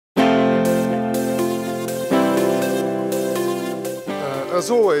As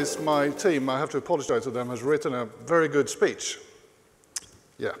always, my team, I have to apologize to them, has written a very good speech.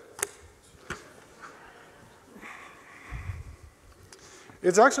 Yeah.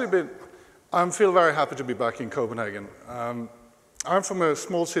 It's actually been, I feel very happy to be back in Copenhagen. I'm from a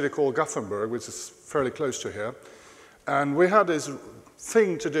small city called Gothenburg, which is fairly close to here. And we had this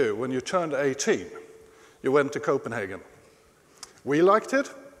thing to do when you turned 18. You went to Copenhagen. We liked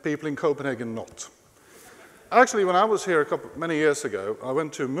it, people in Copenhagen not. Actually, when I was here many years ago, I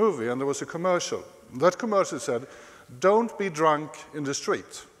went to a movie and there was a commercial. That commercial said, "Don't be drunk in the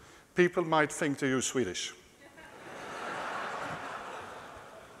street. People might think that you're Swedish."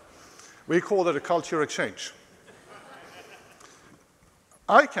 We call it a culture exchange.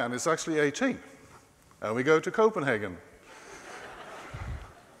 ICANN is actually 18, and we go to Copenhagen.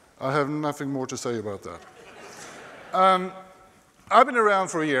 I have nothing more to say about that. I've been around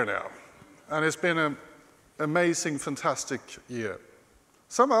for a year now, and it's been an amazing, fantastic year.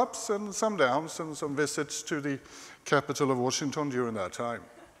 Some ups and some downs, and some visits to the capital of Washington during that time.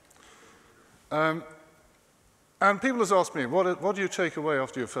 And people have asked me, what do you take away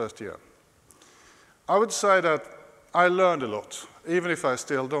after your first year? I would say that I learned a lot, even if I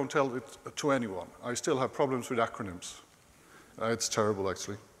still don't tell it to anyone. I still have problems with acronyms. It's terrible,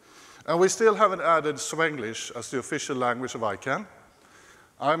 actually. And we still haven't added Swenglish as the official language of ICANN.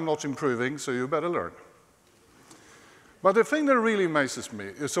 I'm not improving, so you better learn. But the thing that really amazes me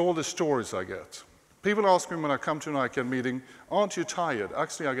is all the stories I get. People ask me when I come to an ICANN meeting, aren't you tired?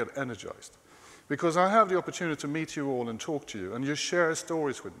 Actually, I get energized. Because I have the opportunity to meet you all and talk to you, and you share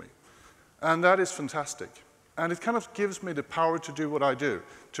stories with me. And that is fantastic. And it kind of gives me the power to do what I do,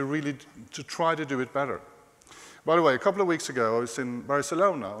 to try to do it better. By the way, a couple of weeks ago, I was in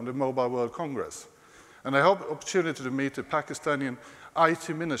Barcelona on the Mobile World Congress. And I had the opportunity to meet a Pakistani IT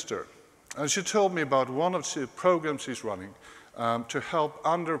minister. And she told me about one of the programs she's running to help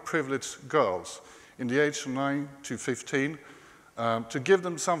underprivileged girls in the age of 9 to 15 to give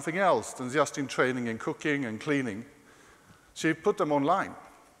them something else than just in training in cooking and cleaning. She put them online,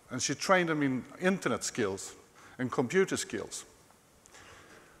 and she trained them in internet skills and computer skills.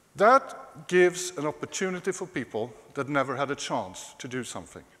 That gives an opportunity for people that never had a chance to do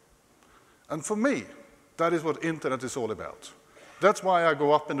something. And for me, that is what internet is all about. That's why I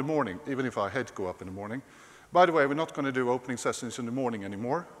go up in the morning, even if I hate to go up in the morning. By the way, we're not going to do opening sessions in the morning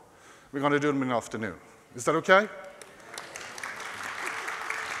anymore. We're going to do them in the afternoon. Is that okay?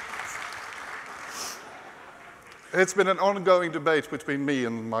 It's been an ongoing debate between me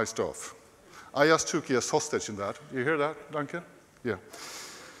and my staff. I just took you as hostage in that. You hear that, Duncan? Yeah.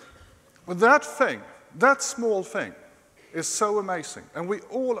 But that thing, that small thing, is so amazing. And we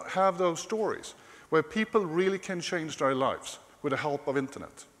all have those stories where people really can change their lives with the help of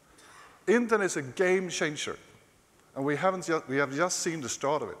internet. Internet is a game changer, and we have just seen the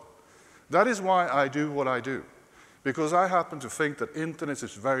start of it. That is why I do what I do, because I happen to think that internet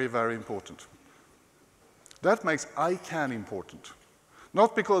is very, very important. That makes ICANN important.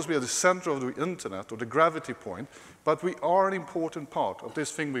 Not because we are the center of the internet or the gravity point, but we are an important part of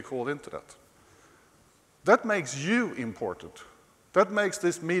this thing we call internet. That makes you important. That makes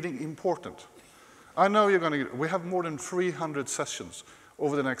this meeting important. I know we have more than 300 sessions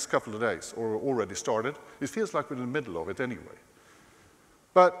over the next couple of days, or already started. It feels like we're in the middle of it anyway.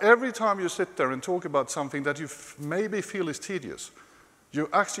 But every time you sit there and talk about something that you maybe feel is tedious, you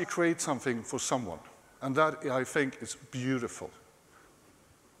actually create something for someone. And that, I think, is beautiful.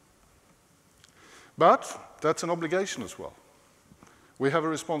 But that's an obligation as well. We have a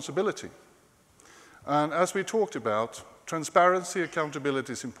responsibility. And as we talked about, transparency,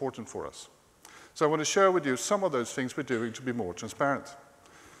 accountability is important for us. So I want to share with you some of those things we're doing to be more transparent.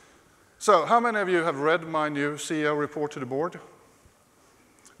 So how many of you have read my new CEO report to the board?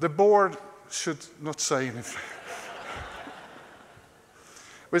 The board should not say anything.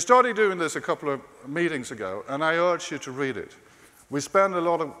 We started doing this a couple of meetings ago, and I urge you to read it. We spend a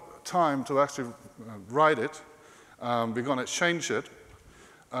lot of time to actually write it. We're going to change it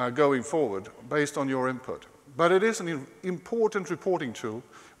going forward based on your input. But it is an important reporting tool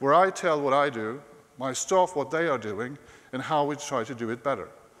where I tell what I do, my staff what they are doing, and how we try to do it better.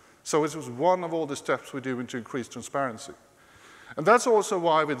 So it was one of all the steps we're doing to increase transparency. And that's also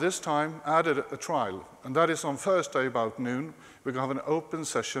why we this time added a trial, and that is on Thursday about noon. We're going to have an open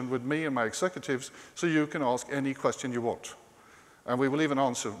session with me and my executives so you can ask any question you want. And we will even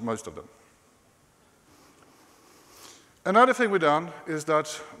answer most of them. Another thing we've done is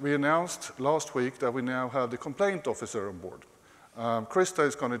that we announced last week that we now have the complaint officer on board. Krista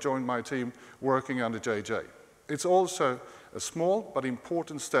is going to join my team working under JJ. It's also a small but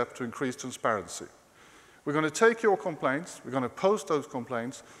important step to increase transparency. We're going to take your complaints, we're going to post those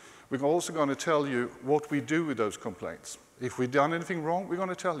complaints, we're also going to tell you what we do with those complaints. If we've done anything wrong, we're going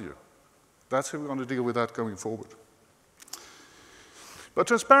to tell you. That's how we're going to deal with that going forward. But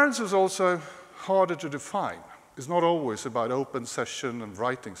transparency is also harder to define. It's not always about open session and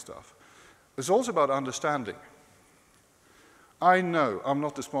writing stuff. It's also about understanding. I know I'm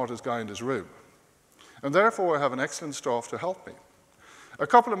not the smartest guy in this room, and therefore I have an excellent staff to help me. A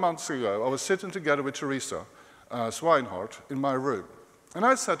couple of months ago, I was sitting together with Teresa Swinehart in my room, and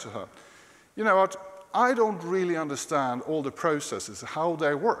I said to her, you know what, I don't really understand all the processes, how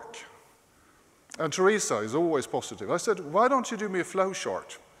they work. And Teresa is always positive. I said, why don't you do me a flow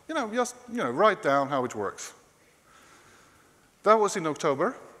chart? Just write down how it works. That was in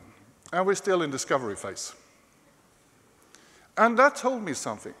October, and we're still in discovery phase. And that told me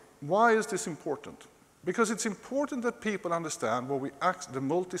something. Why is this important? Because it's important that people understand the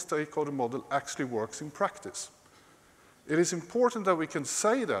multi-stakeholder model actually works in practice. It is important that we can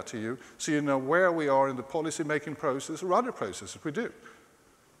say that to you so you know where we are in the policy-making process or other processes we do.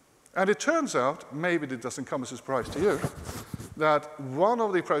 And it turns out, maybe it doesn't come as a surprise to you, that one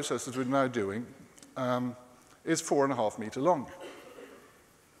of the processes we're now doing is 4.5 meters long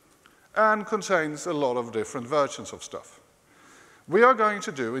and contains a lot of different versions of stuff. We are going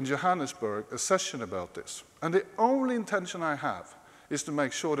to do in Johannesburg a session about this. And the only intention I have is to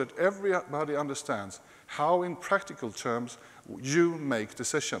make sure that everybody understands how, in practical terms, you make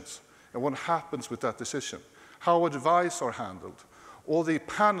decisions and what happens with that decision, how advice are handled, all the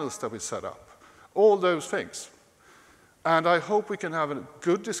panels that we set up, all those things. And I hope we can have a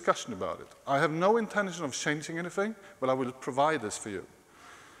good discussion about it. I have no intention of changing anything, but I will provide this for you.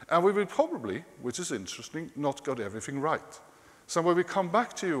 And we will probably, which is interesting, not got everything right. So when we come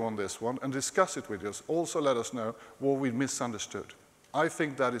back to you on this one and discuss it with you, also let us know what we misunderstood. I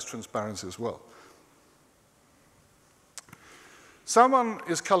think that is transparency as well. Someone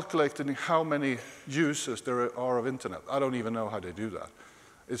is calculating how many users there are of internet. I don't even know how they do that.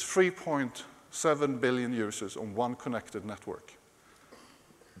 It's 3.7 billion users on one connected network.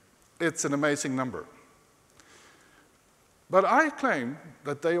 It's an amazing number. But I claim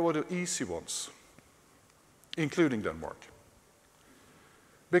that they are the easy ones, including Denmark.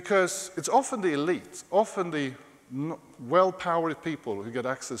 Because it's often the elite, often the well-powered people who get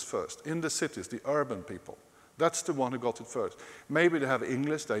access first, in the cities, the urban people. That's the one who got it first. Maybe they have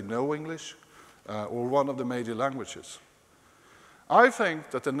English, they know English, or one of the major languages. I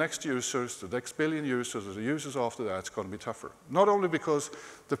think that the next users, the next billion users, or the users after that, it's going to be tougher. Not only because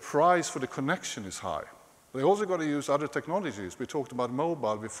the price for the connection is high, they're also going to use other technologies. We talked about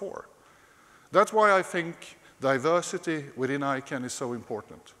mobile before. That's why I think diversity within ICANN is so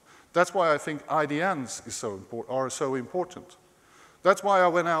important. That's why I think IDNs are so important. That's why I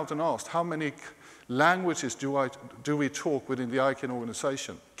went out and asked how many languages do we talk within the ICANN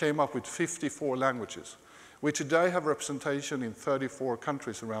organization. Came up with 54 languages. We today have representation in 34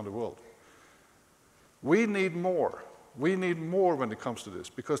 countries around the world. We need more. We need more when it comes to this,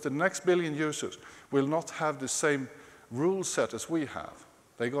 because the next billion users will not have the same rule set as we have.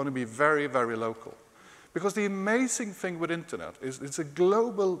 They're going to be very, very local. Because the amazing thing with internet is it's a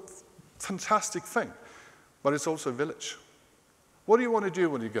global, fantastic thing, but it's also a village. What do you want to do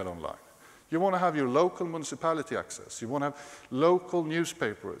when you get online? You want to have your local municipality access. You want to have local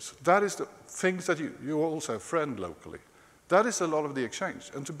newspapers. That is the things that you also friend locally. That is a lot of the exchange.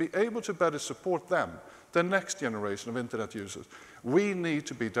 And to be able to better support them, the next generation of internet users, we need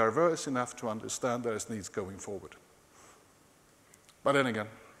to be diverse enough to understand their needs going forward. But then again,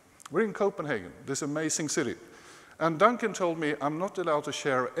 we're in Copenhagen, this amazing city. And Duncan told me I'm not allowed to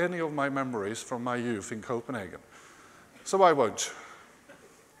share any of my memories from my youth in Copenhagen. So I won't.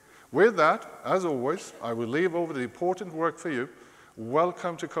 With that, as always, I will leave over the important work for you.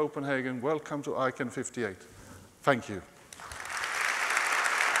 Welcome to Copenhagen. Welcome to ICANN58. Thank you.